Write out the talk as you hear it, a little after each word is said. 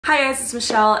Hi guys, it's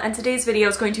Michelle, and today's video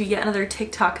is going to be yet another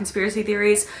TikTok conspiracy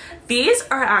theories. These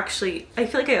are actually, I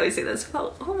feel like I always say this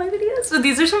about all my videos, but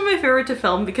these are some of my favorite to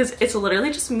film because it's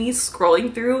literally just me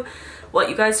scrolling through what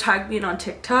you guys tagged me in on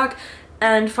TikTok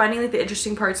and finding like the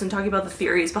interesting parts and talking about the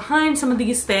theories behind some of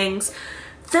these things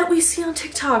that we see on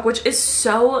TikTok, which is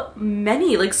so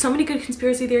many, like so many good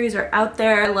conspiracy theories are out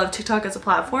there. I love TikTok as a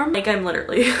platform. Like I'm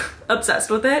literally obsessed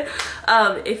with it,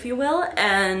 if you will,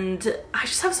 and I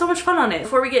just have so much fun on it.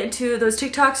 Before we get into those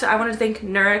TikToks, I wanted to thank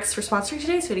Nurex for sponsoring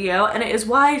today's video, and it is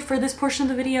why for this portion of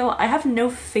the video, I have no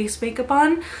face makeup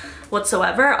on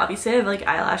whatsoever. Obviously I have like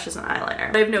eyelashes and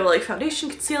eyeliner. I have no like foundation,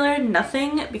 concealer,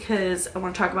 nothing, because I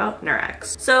want to talk about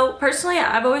Nurex. So personally,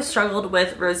 I've always struggled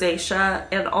with rosacea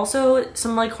and also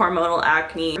some like hormonal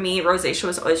acne. For me, rosacea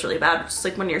was always really bad, which is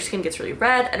like when your skin gets really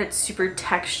red and it's super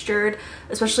textured,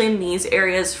 especially in these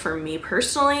areas for me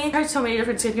personally. I tried so many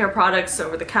different skincare products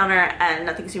over the counter and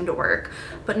nothing seemed to work,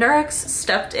 but Nurex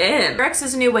stepped in. Nurex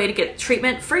is a new way to get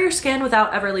treatment for your skin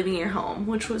without ever leaving your home,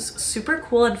 which was super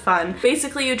cool and fun.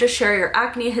 Basically, you just share your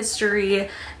acne history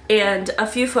and a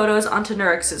few photos onto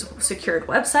Nurex's secured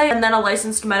website, and then a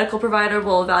licensed medical provider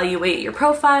will evaluate your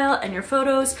profile and your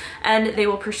photos, and they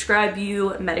will prescribe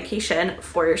you medication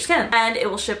for your skin, and it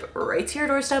will ship right to your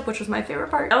doorstep, which was my favorite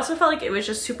part. I also felt like it was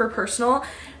just super personal,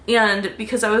 and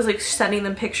because I was like sending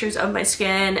them pictures of my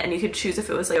skin, and you could choose if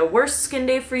it was like a worse skin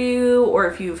day for you or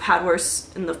if you've had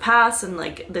worse in the past and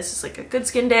like this is like a good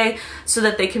skin day, so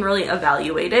that they can really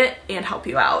evaluate it and help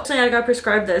you out. So I got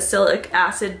prescribed the salicylic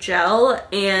acid gel,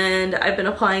 and I've been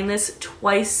applying this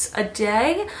twice a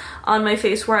day on my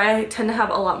face where I tend to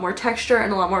have a lot more texture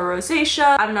and a lot more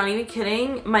rosacea. I'm not even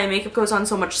kidding, my makeup goes on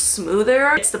so much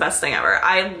smoother. It's the best thing ever.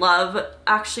 I love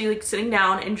actually like sitting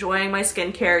down, enjoying my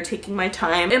skincare, taking my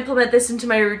time, implement this into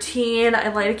my routine. I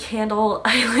light a candle,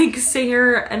 I like sit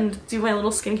here and do my little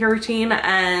skincare routine,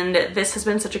 and this has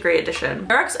been such a great addition.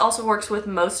 Nurex also works with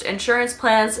most insurance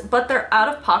plans, but their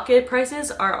out-of-pocket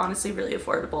prices are honestly really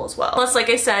affordable as well. Plus,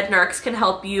 like I said, Nurex can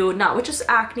help you not with just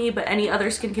acne, but any other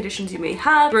skin conditions you may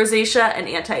have, rosacea and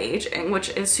anti-aging, which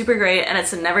is super great, and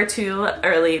it's never too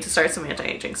early to start some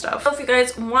anti-aging stuff. So if you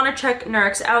guys want to check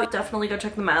Nurex out, definitely go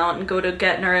check them out and go to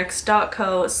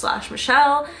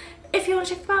getnurex.co/Michelle. If you want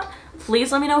to check them out,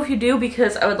 please let me know if you do,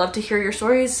 because I would love to hear your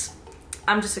stories.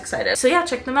 I'm just excited. So yeah,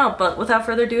 check them out. But without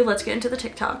further ado, let's get into the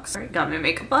TikToks. All right, got my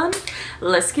makeup on.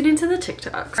 Let's get into the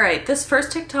TikToks. All right, this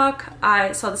first TikTok,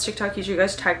 I saw this TikTok, you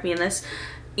guys tagged me in this,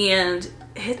 and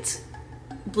it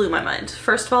blew my mind.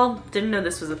 First of all, didn't know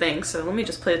this was a thing, so let me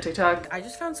just play the TikTok. I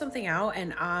just found something out,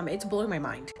 and it's blowing my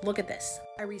mind. Look at this.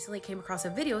 I recently came across a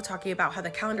video talking about how the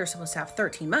calendar is supposed to have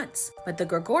 13 months, but the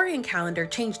Gregorian calendar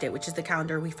changed it, which is the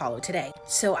calendar we follow today.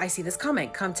 So I see this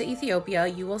comment: come to Ethiopia,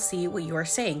 you will see what you are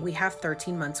saying. We have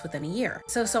 13 months within a year.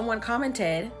 So someone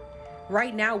commented,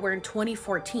 right now we're in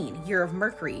 2014, year of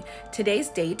Mercury. Today's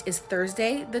date is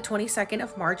Thursday, the 22nd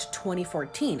of March,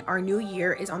 2014. Our new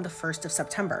year is on the 1st of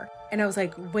September. And I was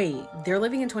like, wait, they're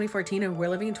living in 2014 and we're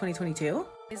living in 2022?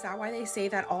 Is that why they say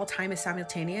that all time is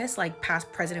simultaneous, like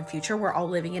past, present, and future, we're all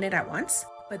living in it at once?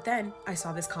 But then I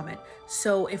saw this comment.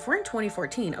 So if we're in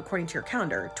 2014, according to your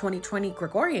calendar, 2020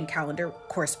 Gregorian calendar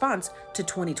corresponds to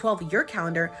 2012, your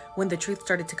calendar, when the truth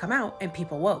started to come out and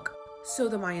people woke. So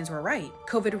the Mayans were right.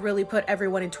 COVID really put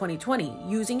everyone in 2020.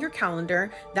 Using your calendar,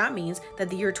 that means that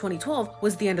the year 2012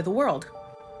 was the end of the world.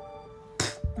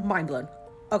 Mind blown.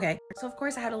 Okay, so of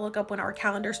course I had to look up when our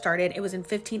calendar started. It was in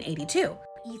 1582.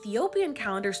 Ethiopian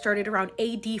calendar started around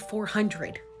AD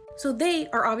 400. So they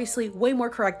are obviously way more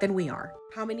correct than we are.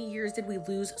 How many years did we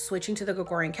lose switching to the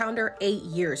Gregorian calendar? 8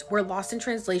 years. We're lost in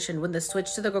translation when the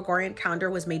switch to the Gregorian calendar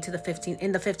was made to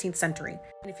in the 15th century.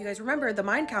 And if you guys remember, the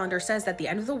Mayan calendar says that the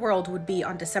end of the world would be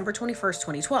on December 21st,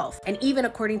 2012. And even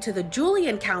according to the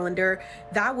Julian calendar,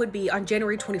 that would be on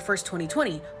January 21st,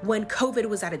 2020, when COVID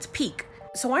was at its peak.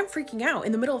 So I'm freaking out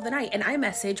in the middle of the night, and I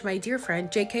message my dear friend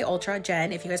JK Ultra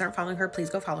Jen. If you guys aren't following her, please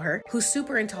go follow her, who's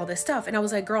super into all this stuff. And I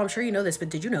was like, girl, I'm sure you know this, but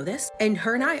did you know this? And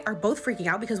her and I are both freaking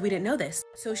out because we didn't know this.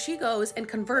 So she goes and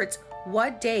converts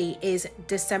what day is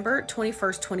December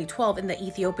 21st, 2012 in the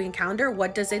Ethiopian calendar.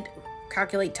 What does it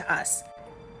calculate to us?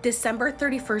 December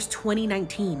 31st,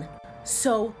 2019.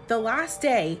 So the last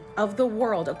day of the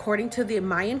world, according to the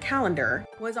Mayan calendar,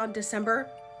 was on December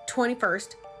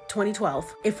 21st,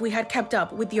 2012 if we had kept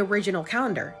up with the original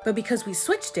calendar. But because we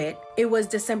switched it, it was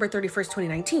December 31st,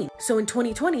 2019. So in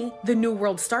 2020, the new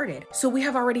world started. So we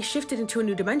have already shifted into a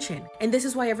new dimension. And this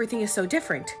is why everything is so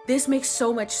different. This makes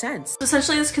so much sense.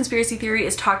 Essentially, this conspiracy theory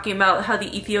is talking about how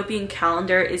the Ethiopian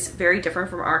calendar is very different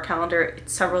from our calendar.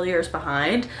 It's several years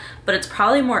behind, but it's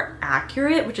probably more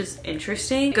accurate, which is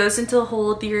interesting. It goes into the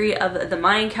whole theory of the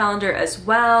Mayan calendar as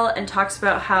well, and talks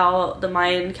about how the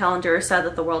Mayan calendar said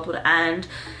that the world would end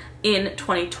in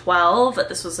 2012.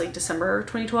 This was like December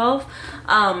 2012.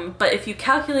 But if you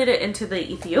calculate it into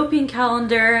the Ethiopian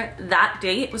calendar, that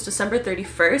date was December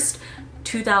 31st,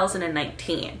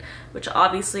 2019, which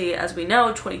obviously, as we know,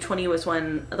 2020 was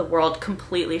when the world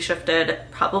completely shifted,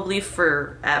 probably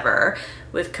forever,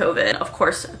 with COVID. Of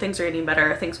course, things are getting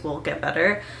better, things will get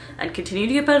better and continue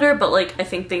to get better, but like I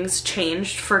think things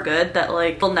changed for good that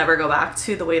like we'll never go back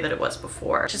to the way that it was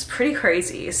before, which is pretty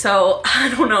crazy. So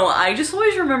I don't know, I just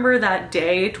always remember that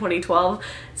day, 2012,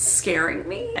 scaring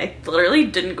me. I literally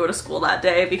didn't go to school that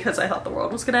day because I thought the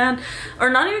world was gonna end,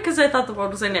 or not even because I thought the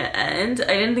world was gonna end.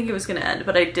 I didn't think it was gonna end,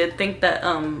 but I did think that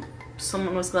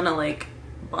someone was gonna like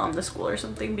bomb the school or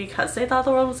something because they thought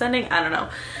the world was ending. I don't know.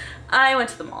 I went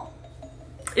to the mall.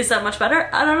 Is that much better?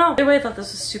 I don't know. Anyway, I thought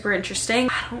this was super interesting.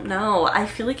 I don't know. I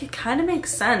feel like it kind of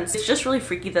makes sense. It's just really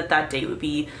freaky that that date would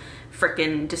be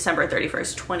freaking December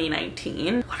 31st,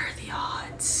 2019. What are the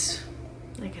odds?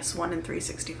 I guess 1 in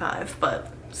 365,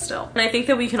 but still. And I think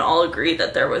that we can all agree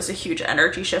that there was a huge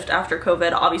energy shift after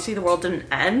COVID. Obviously, the world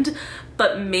didn't end,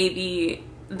 but maybe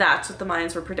that's what the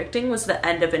Mayans were predicting, was the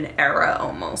end of an era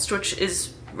almost, which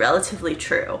is relatively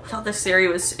true. I thought this theory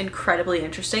was incredibly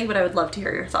interesting, but I would love to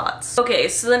hear your thoughts. Okay,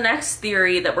 so the next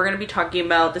theory that we're going to be talking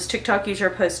about, this TikTok user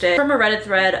posted from a Reddit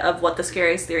thread of what the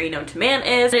scariest theory known to man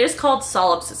is. It is called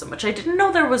solipsism, which I didn't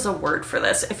know there was a word for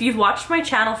this. If you've watched my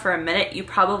channel for a minute, you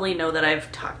probably know that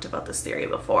I've talked about this theory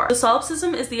before. So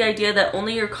solipsism is the idea that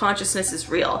only your consciousness is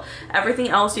real. Everything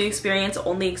else you experience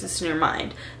only exists in your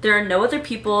mind. There are no other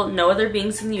people, no other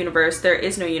beings in the universe. There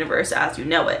is no universe as you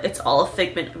know it. It's all a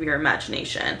figment of your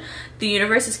imagination. The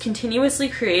universe is continuously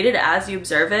created as you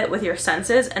observe it with your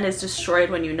senses and is destroyed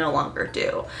when you no longer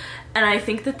do. And I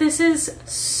think that this is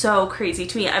so crazy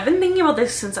to me. I've been thinking about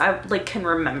this since I like can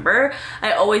remember.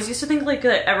 I always used to think like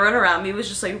that everyone around me was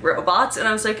just like robots, and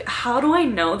I was like, how do I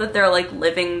know that they're like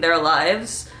living their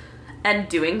lives and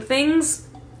doing things?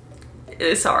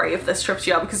 Sorry if this trips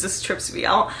you out, because this trips me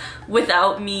out,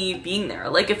 without me being there.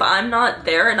 Like if I'm not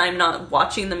there and I'm not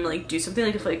watching them like do something,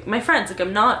 like if like my friends, like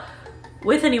I'm not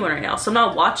with anyone right now, so I'm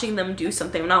not watching them do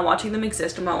something, I'm not watching them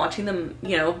exist, I'm not watching them,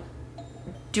 you know,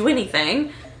 do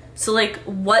anything. So like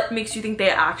what makes you think they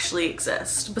actually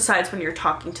exist besides when you're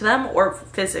talking to them or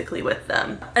physically with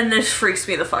them? And this freaks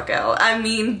me the fuck out. I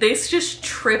mean, this just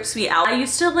trips me out. I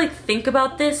used to like think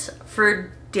about this for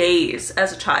days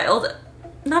as a child.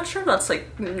 Not sure if that's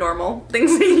like normal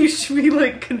things that you should be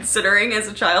like considering as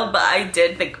a child, but I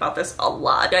did think about this a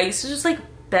lot. I used to just like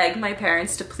beg my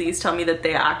parents to please tell me that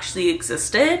they actually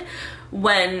existed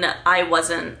when I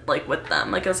wasn't like with them.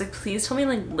 Like I was like, please tell me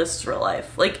like this is real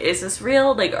life. Like, is this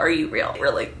real? Like, are you real?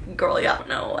 We're like, girl, yeah.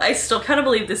 No, I still kind of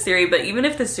believe this theory, but even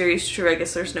if this theory is true, I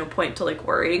guess there's no point to like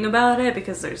worrying about it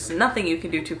because there's nothing you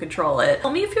can do to control it.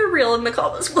 Tell me if you're real in the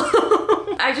comments below.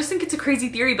 I just think it's a crazy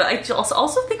theory, but I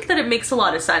also think that it makes a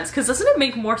lot of sense, because doesn't it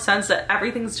make more sense that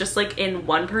everything's just like in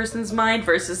one person's mind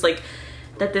versus like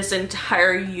that this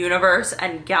entire universe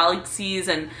and galaxies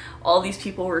and all these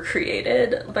people were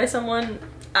created by someone?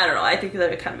 I don't know, I think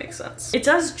that it kind of makes sense. It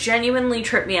does genuinely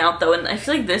trip me out though, and I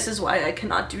feel like this is why I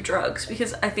cannot do drugs,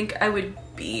 because I think I would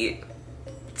be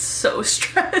so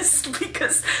stressed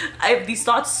because I have these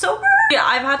thoughts so bad. Yeah,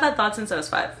 I've had that thought since I was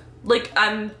 5. Like,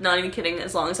 I'm not even kidding,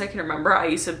 as long as I can remember, I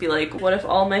used to be like, what if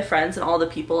all my friends and all the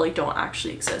people like don't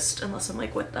actually exist unless I'm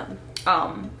like with them?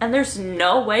 And there's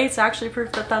no way to actually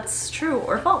prove that that's true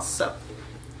or false, so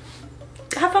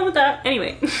have fun with that.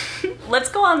 Anyway, let's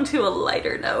go on to a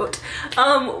lighter note.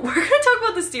 We're gonna talk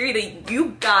about this theory that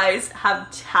you guys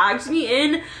have tagged me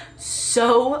in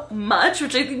so much,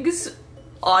 which I think is,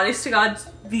 honest to God,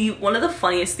 one of the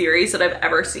funniest theories that I've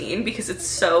ever seen, because it's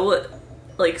so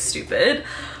like stupid,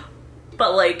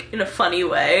 but like in a funny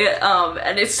way.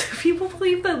 And it's people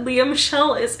believe that Lea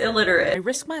Michele is illiterate. I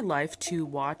risked my life to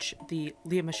watch the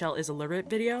Lea Michele is illiterate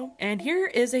video, and here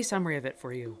is a summary of it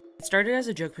for you. It started as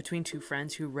a joke between two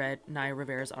friends who read Naya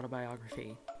Rivera's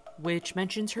autobiography, which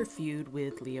mentions her feud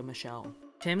with Lea Michele.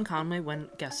 Tim Conway, when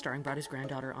guest starring, brought his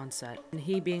granddaughter on set, and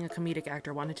he, being a comedic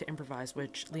actor, wanted to improvise,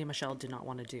 which Lea Michele did not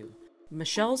want to do.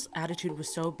 Michelle's attitude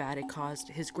was so bad it caused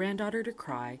his granddaughter to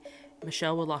cry.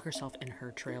 Michelle would lock herself in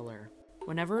her trailer.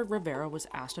 Whenever Rivera was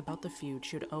asked about the feud,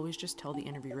 she would always just tell the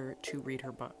interviewer to read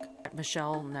her book.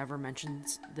 Michelle never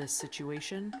mentions this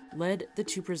situation, led the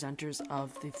two presenters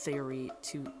of the theory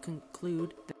to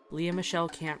conclude that Lea Michele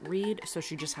can't read, so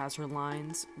she just has her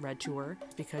lines read to her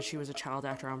because she was a child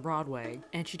actor on Broadway,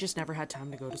 and she just never had time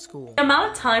to go to school. The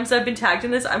amount of times I've been tagged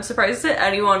in this, I'm surprised that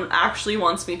anyone actually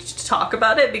wants me to talk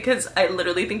about it, because I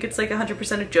literally think it's like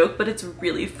 100% a joke, but it's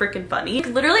really freaking funny.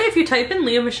 Like, literally, if you type in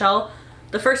Lea Michele,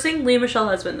 the first thing, Lea Michele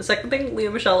husband, the second thing, Lea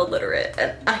Michele illiterate,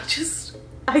 and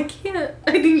I can't.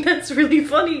 I think that's really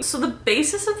funny. So the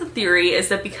basis of the theory is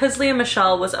that because Lea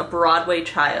Michele was a Broadway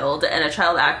child and a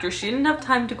child actor, she didn't have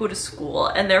time to go to school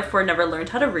and therefore never learned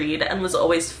how to read and was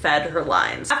always fed her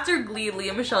lines. After Glee,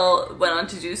 Lea Michele went on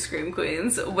to do Scream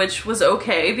Queens, which was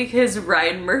okay because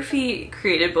Ryan Murphy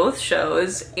created both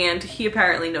shows and he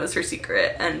apparently knows her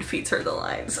secret and feeds her the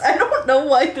lines. I don't know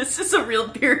why this is a real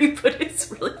theory, but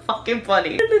it's really fucking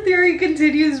funny. And the theory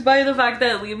continues by the fact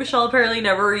that Lea Michele apparently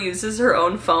never uses her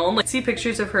own phone. Like, see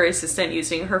pictures of her assistant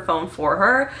using her phone for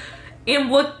her,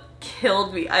 and what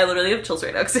killed me, I literally have chills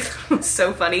right now because it was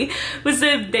so funny, was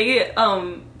that they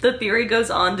the theory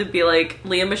goes on to be like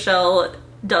Lea Michele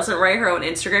doesn't write her own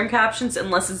Instagram captions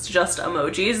unless it's just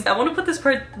emojis. I want to put this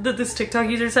part that this TikTok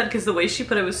user said because the way she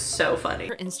put it was so funny.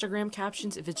 For Instagram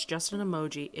captions, if it's just an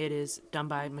emoji, it is done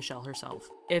by Michelle herself.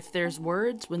 If there's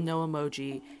words with no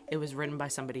emoji, it was written by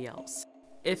somebody else.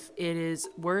 If it is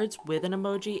words with an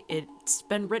emoji, it's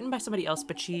been written by somebody else,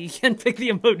 but she can pick the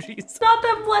emojis. Not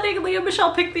them letting Lea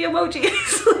Michele pick the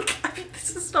emojis. Like, I mean,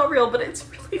 this is not real, but it's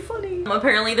really funny.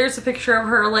 Apparently there's a picture of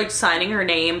her like signing her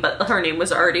name, but her name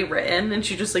was already written and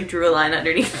she just like drew a line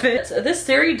underneath it. So this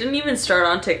theory didn't even start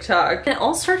on TikTok. It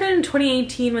all started in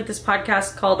 2018 with this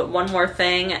podcast called One More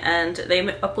Thing, and they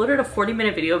uploaded a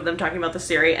 40-minute video of them talking about this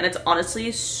theory, and it's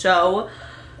honestly so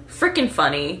freaking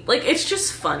funny. Like, it's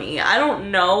just funny. I don't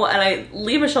know, and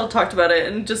Lea Michele talked about it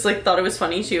and just like thought it was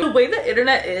funny too. The way the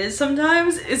internet is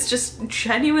sometimes is just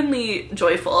genuinely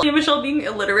joyful. Lea Michele being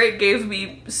illiterate gave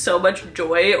me so much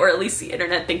joy, or at least the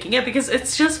internet thinking it, because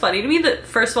it's just funny to me that,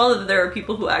 first of all, that there are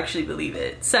people who actually believe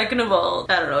it. Second of all,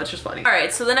 I don't know, it's just funny.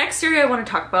 Alright, so the next theory I want to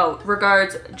talk about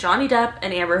regards Johnny Depp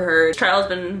and Amber Heard. This trial has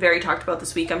been very talked about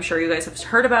this week. I'm sure you guys have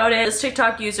heard about it. This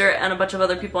TikTok user and a bunch of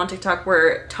other people on TikTok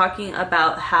were talking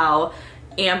about how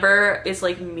Amber is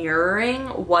like mirroring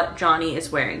what Johnny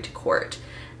is wearing to court.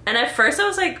 And at first I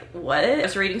was like, what? I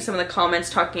was reading some of the comments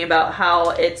talking about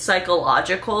how it's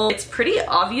psychological. It's pretty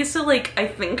obvious that, like, I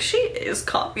think she is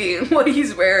copying what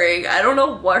he's wearing. I don't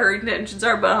know what her intentions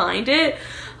are behind it.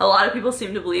 A lot of people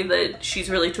seem to believe that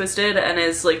she's really twisted and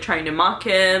is like trying to mock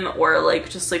him or like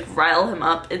just like rile him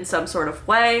up in some sort of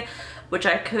way, which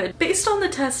I could, based on the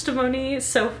testimony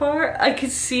so far, I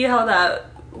could see how that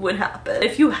would happen.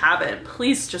 If you haven't,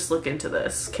 please just look into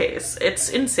this case. It's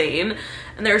insane,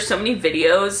 and there are so many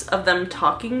videos of them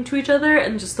talking to each other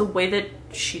and just the way that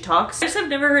she talks. I just have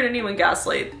never heard anyone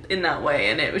gaslight in that way,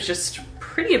 and it was just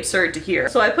pretty absurd to hear.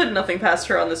 So I put nothing past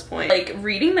her on this point. Like,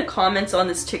 reading the comments on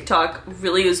this TikTok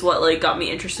really is what like got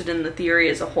me interested in the theory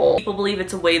as a whole. People believe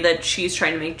it's a way that she's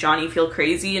trying to make Johnny feel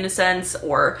crazy in a sense,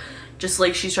 or just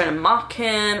like she's trying to mock him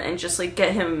and just like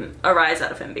get him a rise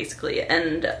out of him basically.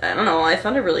 And I don't know, I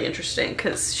found it really interesting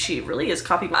because she really is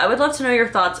copying. I would love to know your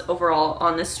thoughts overall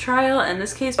on this trial and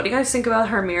this case. What do you guys think about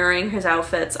her mirroring his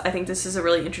outfits? I think this is a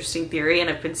really interesting theory, and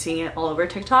I've been seeing it all over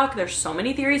TikTok. There's so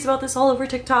many theories about this all over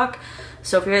TikTok.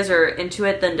 So if you guys are into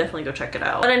it, then definitely go check it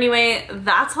out. But anyway,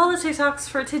 that's all the TikToks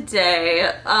for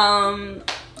today.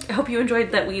 I hope you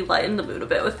enjoyed that we lightened the mood a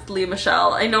bit with Lea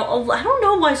Michele. I don't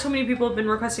know why so many people have been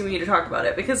requesting me to talk about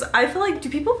it, because I feel like, do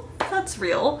people think that's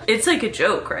real? It's like a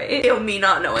joke, right? You know, me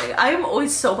not knowing. I am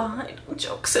always so behind on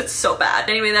jokes. It's so bad.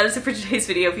 Anyway, that is it for today's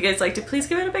video. If you guys liked it, please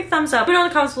give it a big thumbs up. Let me know in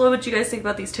the comments below what you guys think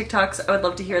about these TikToks. I would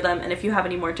love to hear them. And if you have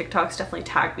any more TikToks, definitely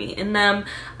tag me in them.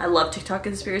 I love TikTok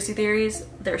conspiracy theories.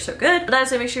 They're so good. But that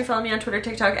is it. Make sure you follow me on Twitter,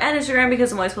 TikTok, and Instagram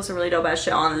because I'm always posting really dope ass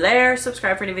shit on there.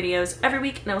 Subscribe for new videos every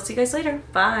week, and I will see you guys later.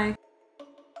 Bye.